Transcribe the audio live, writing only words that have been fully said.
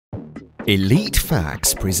Elite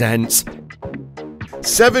Facts presents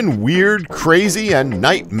 7 weird, crazy, and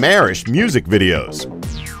nightmarish music videos.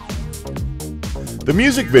 The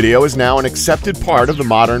music video is now an accepted part of the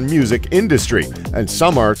modern music industry, and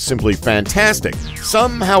some are simply fantastic.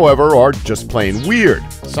 Some, however, are just plain weird.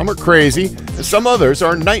 Some are crazy, and some others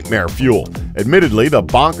are nightmare fuel. Admittedly, the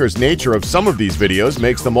bonkers nature of some of these videos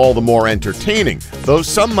makes them all the more entertaining, though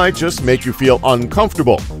some might just make you feel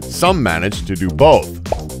uncomfortable. Some manage to do both.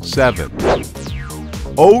 7.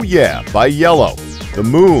 Oh Yeah by Yellow. The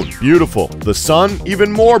moon, beautiful. The sun,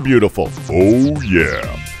 even more beautiful. Oh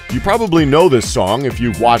yeah. You probably know this song if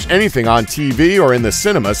you've watched anything on TV or in the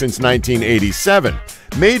cinema since 1987.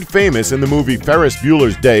 Made famous in the movie Ferris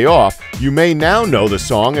Bueller's Day Off, you may now know the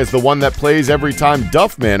song as the one that plays every time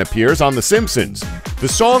Duffman appears on The Simpsons. The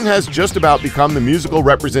song has just about become the musical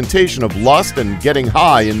representation of lust and getting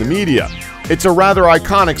high in the media. It's a rather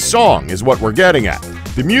iconic song, is what we're getting at.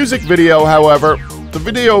 The music video, however, the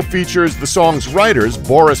video features the song's writers,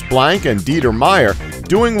 Boris Blank and Dieter Meier,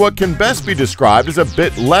 doing what can best be described as a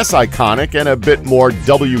bit less iconic and a bit more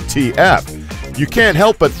WTF. You can't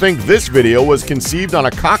help but think this video was conceived on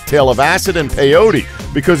a cocktail of acid and peyote,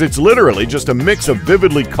 because it's literally just a mix of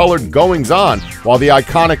vividly colored goings-on while the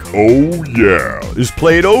iconic "Oh yeah" is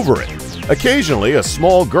played over it. Occasionally, a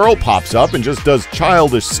small girl pops up and just does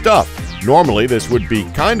childish stuff. Normally, this would be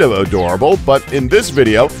kind of adorable, but in this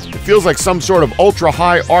video, it feels like some sort of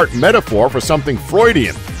ultra-high art metaphor for something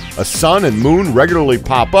Freudian. A sun and moon regularly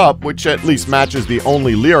pop up, which at least matches the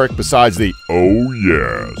only lyric besides the "Oh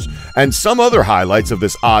yes." And some other highlights of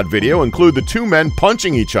this odd video include the two men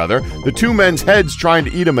punching each other, the two men's heads trying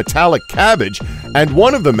to eat a metallic cabbage, and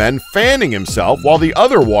one of the men fanning himself while the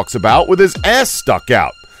other walks about with his ass stuck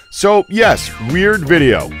out. So yes, weird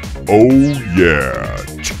video. Oh yeah.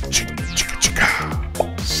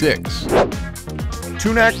 6.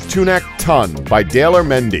 Tunak Tunak Tun by Daler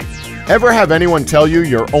Mendy. Ever have anyone tell you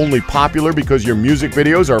you're only popular because your music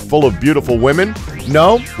videos are full of beautiful women?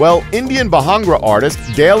 No? Well, Indian Bhangra artist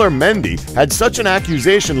Daler Mendy had such an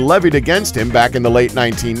accusation levied against him back in the late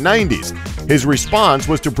 1990s. His response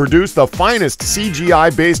was to produce the finest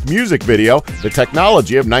CGI-based music video the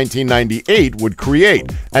technology of 1998 would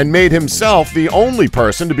create, and made himself the only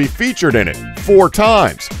person to be featured in it 4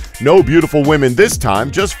 times. No beautiful women this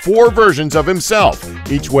time, just 4 versions of himself,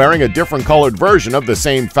 each wearing a different colored version of the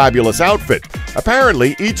same fabulous outfit.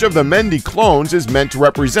 Apparently, each of the Mendy clones is meant to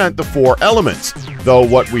represent the 4 elements, though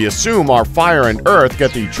what we assume are fire and earth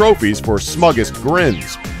get the trophies for smuggest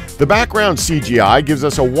grins. The background CGI gives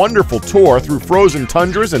us a wonderful tour through frozen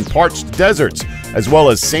tundras and parched deserts, as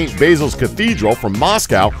well as St. Basil's Cathedral from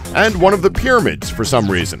Moscow and one of the pyramids for some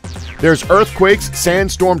reason. There's earthquakes,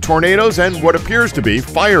 sandstorm tornadoes, and what appears to be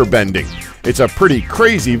fire bending. It's a pretty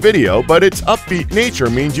crazy video, but its upbeat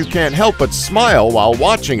nature means you can't help but smile while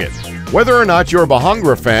watching it. Whether or not you're a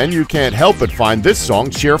Bhangra fan, you can't help but find this song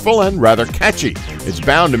cheerful and rather catchy. It's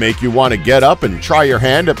bound to make you want to get up and try your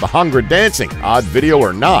hand at Bhangra dancing, odd video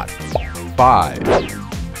or not. 5.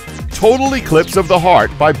 Total Eclipse of the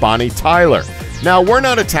Heart by Bonnie Tyler. Now, we're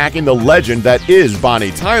not attacking the legend that is Bonnie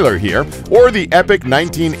Tyler here, or the epic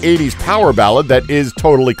 1980s power ballad that is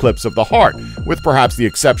Total Eclipse of the Heart, with perhaps the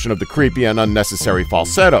exception of the creepy and unnecessary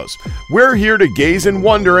falsettos. We're here to gaze in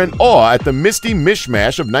wonder and awe at the misty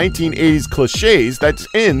mishmash of 1980s cliches that's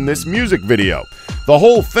in this music video. The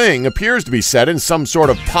whole thing appears to be set in some sort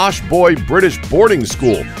of posh boy British boarding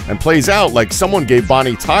school, and plays out like someone gave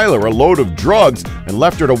Bonnie Tyler a load of drugs and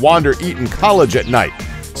left her to wander Eton College at night.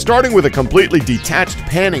 Starting with a completely detached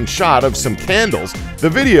panning shot of some candles, the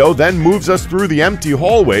video then moves us through the empty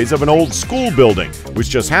hallways of an old school building, which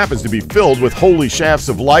just happens to be filled with holy shafts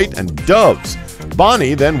of light and doves.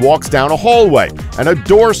 Bonnie then walks down a hallway, and a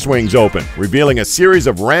door swings open, revealing a series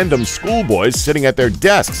of random schoolboys sitting at their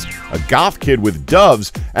desks, a goth kid with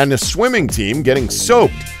doves, and a swimming team getting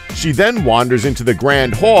soaked. She then wanders into the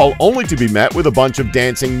grand hall, only to be met with a bunch of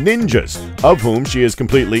dancing ninjas, of whom she is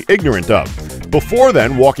completely ignorant of, before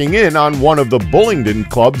then walking in on one of the Bullingdon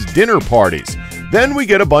Club's dinner parties. Then we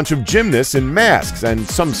get a bunch of gymnasts in masks and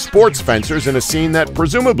some sports fencers in a scene that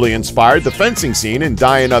presumably inspired the fencing scene in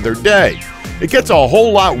Die Another Day. It gets a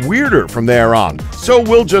whole lot weirder from there on, so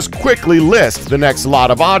we'll just quickly list the next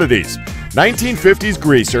lot of oddities. 1950s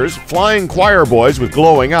greasers, flying choir boys with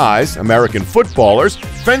glowing eyes, American footballers,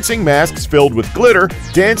 fencing masks filled with glitter,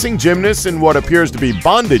 dancing gymnasts in what appears to be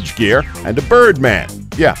bondage gear, and a Birdman.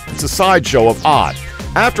 Yeah, it's a sideshow of odd.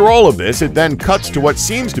 After all of this, it then cuts to what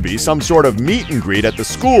seems to be some sort of meet and greet at the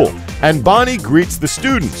school, and Bonnie greets the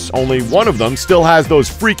students, only one of them still has those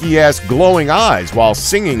freaky-ass glowing eyes while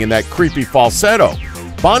singing in that creepy falsetto.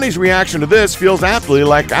 Bonnie's reaction to this feels aptly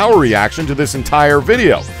like our reaction to this entire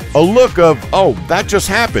video. A look of, oh, that just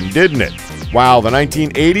happened, didn't it? Wow, the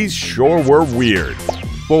 1980s sure were weird.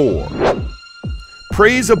 4.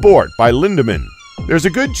 Praise Abort by Lindemann. There's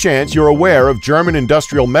a good chance you're aware of German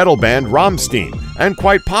industrial metal band Rammstein, and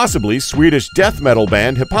quite possibly Swedish death metal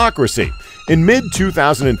band Hypocrisy. In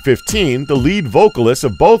mid-2015, the lead vocalists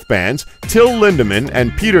of both bands, Till Lindemann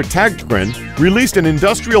and Peter Tägtgren, released an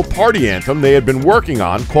industrial party anthem they had been working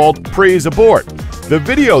on called Praise Abort. The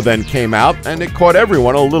video then came out, and it caught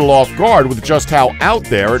everyone a little off guard with just how out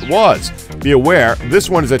there it was. Be aware, this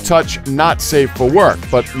one is a touch not safe for work,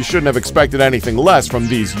 but you shouldn't have expected anything less from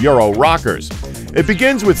these Euro rockers. It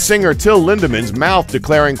begins with singer Till Lindemann's mouth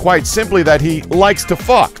declaring quite simply that he likes to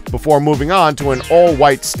fuck, before moving on to an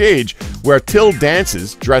all-white stage where Till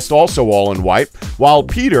dances, dressed also all in white, while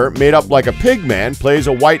Peter, made up like a pig man, plays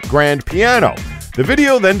a white grand piano. The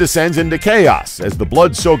video then descends into chaos as the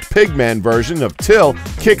blood-soaked pigman version of Till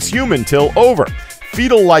kicks human Till over.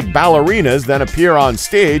 Fetal-like ballerinas then appear on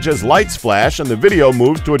stage as lights flash, and the video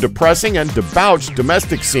moves to a depressing and debauched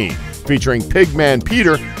domestic scene featuring Pigman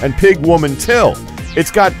Peter and Pigwoman Till.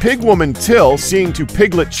 It's got Pigwoman Till seeing to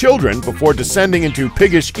piglet children before descending into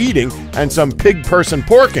piggish eating and some pig person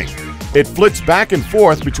porking. It flits back and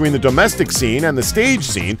forth between the domestic scene and the stage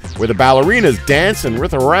scene where the ballerinas dance and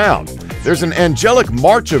writhe around. There's an angelic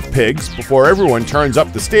march of pigs before everyone turns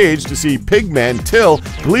up the stage to see Pigman Till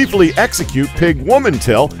gleefully execute Pigwoman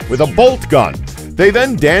Till with a bolt gun. They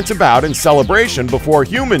then dance about in celebration before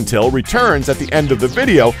Human Till returns at the end of the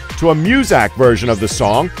video to a Muzak version of the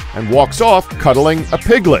song and walks off cuddling a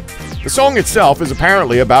piglet. The song itself is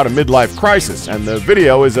apparently about a midlife crisis, and the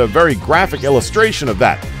video is a very graphic illustration of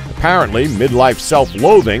that. Apparently, midlife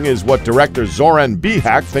self-loathing is what director Zoran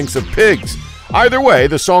Bihak thinks of pigs. Either way,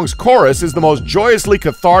 the song's chorus is the most joyously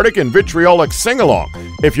cathartic and vitriolic sing-along,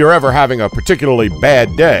 if you're ever having a particularly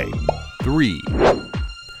bad day. 3.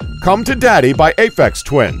 Come to Daddy by Aphex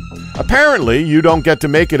Twin. Apparently, you don't get to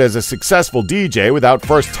make it as a successful DJ without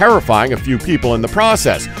first terrifying a few people in the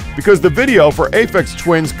process, because the video for Aphex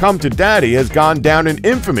Twin's Come to Daddy has gone down in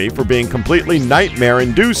infamy for being completely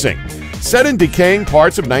nightmare-inducing. Set in decaying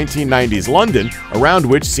parts of 1990s London, around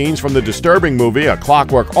which scenes from the disturbing movie A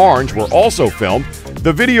Clockwork Orange were also filmed,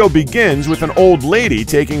 the video begins with an old lady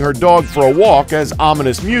taking her dog for a walk as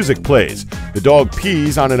ominous music plays. The dog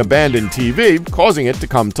pees on an abandoned TV, causing it to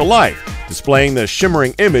come to life, displaying the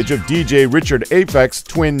shimmering image of DJ Richard Aphex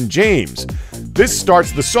Twin James. This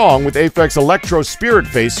starts the song with Aphex Electro Spirit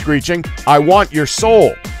Face screeching, "I want your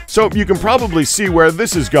soul." So you can probably see where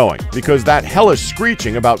this is going, because that hellish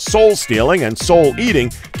screeching about soul stealing and soul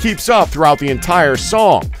eating keeps up throughout the entire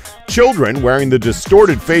song. Children wearing the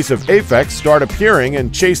distorted face of Aphex start appearing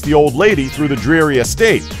and chase the old lady through the dreary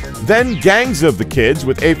estate. Then gangs of the kids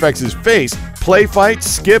with Aphex's face play fight,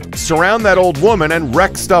 skip, surround that old woman and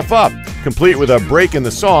wreck stuff up, complete with a break in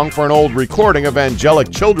the song for an old recording of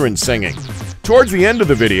angelic children singing. Towards the end of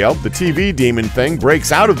the video, the TV demon thing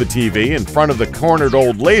breaks out of the TV in front of the cornered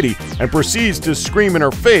old lady and proceeds to scream in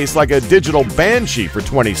her face like a digital banshee for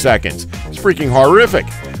 20 seconds. It's freaking horrific.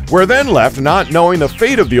 We're then left not knowing the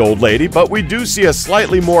fate of the old lady, but we do see a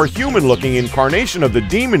slightly more human-looking incarnation of the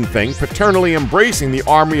demon thing paternally embracing the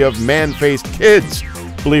army of man-faced kids.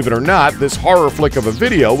 Believe it or not, this horror flick of a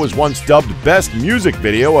video was once dubbed Best Music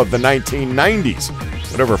Video of the 1990s.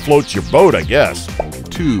 Whatever floats your boat, I guess.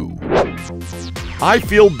 2. I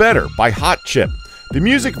Feel Better by Hot Chip. The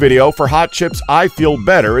music video for Hot Chip's I Feel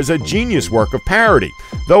Better is a genius work of parody,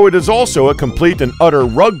 though it is also a complete and utter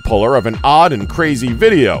rug puller of an odd and crazy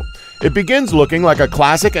video. It begins looking like a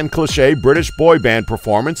classic and cliché British boy band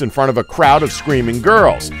performance in front of a crowd of screaming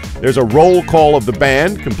girls. There's a roll call of the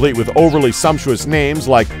band, complete with overly sumptuous names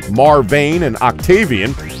like Marvane and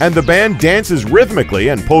Octavian, and the band dances rhythmically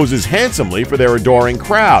and poses handsomely for their adoring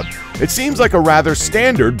crowd. It seems like a rather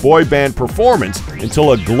standard boy band performance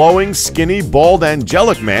until a glowing, skinny, bald,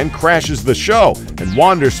 angelic man crashes the show and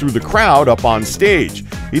wanders through the crowd up on stage.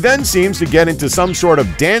 He then seems to get into some sort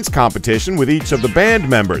of dance competition with each of the band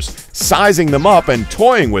members, sizing them up and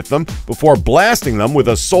toying with them before blasting them with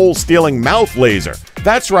a soul-stealing mouth laser.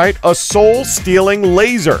 That's right, a soul-stealing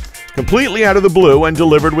laser, completely out of the blue and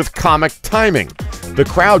delivered with comic timing. The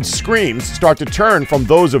crowd's screams start to turn from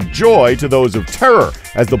those of joy to those of terror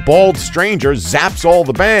as the bald stranger zaps all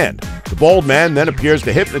the band. The bald man then appears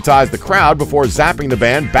to hypnotize the crowd before zapping the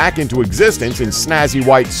band back into existence in snazzy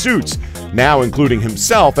white suits, now including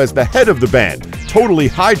himself as the head of the band, totally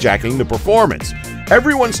hijacking the performance.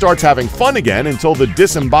 Everyone starts having fun again until the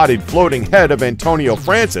disembodied floating head of Antonio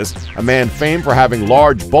Francis, a man famed for having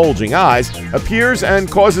large bulging eyes, appears and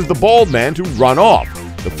causes the bald man to run off.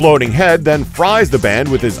 The floating head then fries the band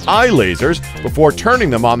with his eye lasers before turning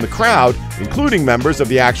them on the crowd, including members of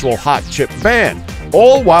the actual Hot Chip band,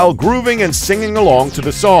 all while grooving and singing along to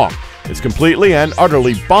the song. It's completely and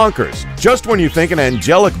utterly bonkers. Just when you think an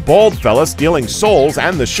angelic bald fella stealing souls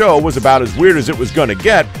and the show was about as weird as it was gonna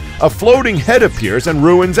get, a floating head appears and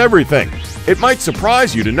ruins everything. It might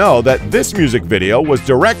surprise you to know that this music video was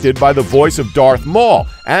directed by the voice of Darth Maul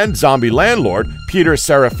and zombie landlord Peter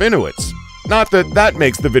Serafinowicz. Not that that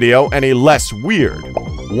makes the video any less weird.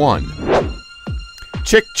 1.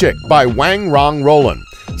 Chick Chick by Wang Rong Roland.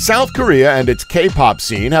 South Korea and its K-pop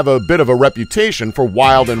scene have a bit of a reputation for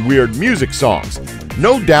wild and weird music songs.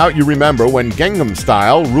 No doubt you remember when Gangnam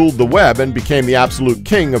Style ruled the web and became the absolute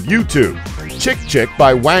king of YouTube. Chick Chick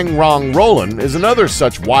by Wang Rong Roland is another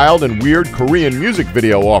such wild and weird Korean music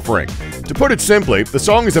video offering. To put it simply, the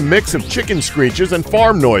song is a mix of chicken screeches and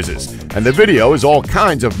farm noises, and the video is all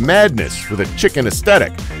kinds of madness with a chicken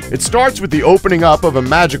aesthetic. It starts with the opening up of a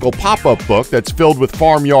magical pop-up book that's filled with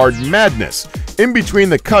farmyard madness. In between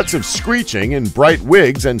the cuts of screeching in bright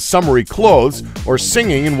wigs and summery clothes, or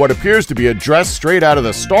singing in what appears to be a dress straight out of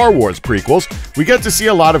the Star Wars prequels, we get to see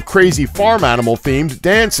a lot of crazy farm animal-themed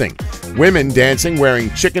dancing. Women dancing wearing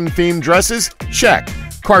chicken-themed dresses? Check.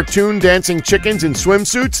 Cartoon dancing chickens in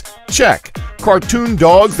swimsuits? Check. Cartoon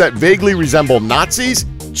dogs that vaguely resemble Nazis?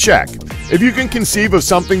 Check. If you can conceive of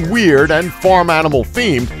something weird and farm animal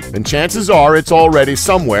themed, then chances are it's already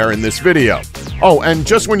somewhere in this video. Oh, and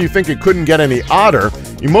just when you think it couldn't get any odder,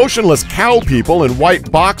 emotionless cow people in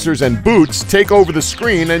white boxers and boots take over the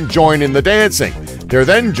screen and join in the dancing. They're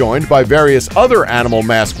then joined by various other animal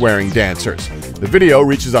mask-wearing dancers. The video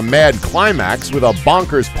reaches a mad climax with a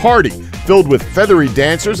bonkers party filled with feathery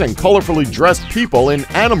dancers and colorfully dressed people in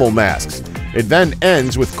animal masks. It then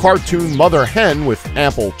ends with cartoon mother hen with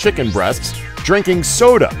ample chicken breasts drinking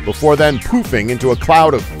soda before then poofing into a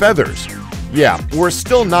cloud of feathers. Yeah, we're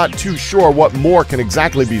still not too sure what more can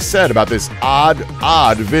exactly be said about this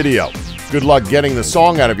odd video. Good luck getting the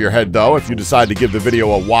song out of your head, though, if you decide to give the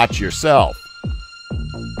video a watch yourself.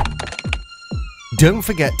 Don't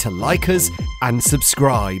forget to like us and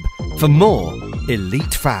subscribe for more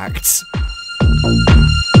Elite Facts.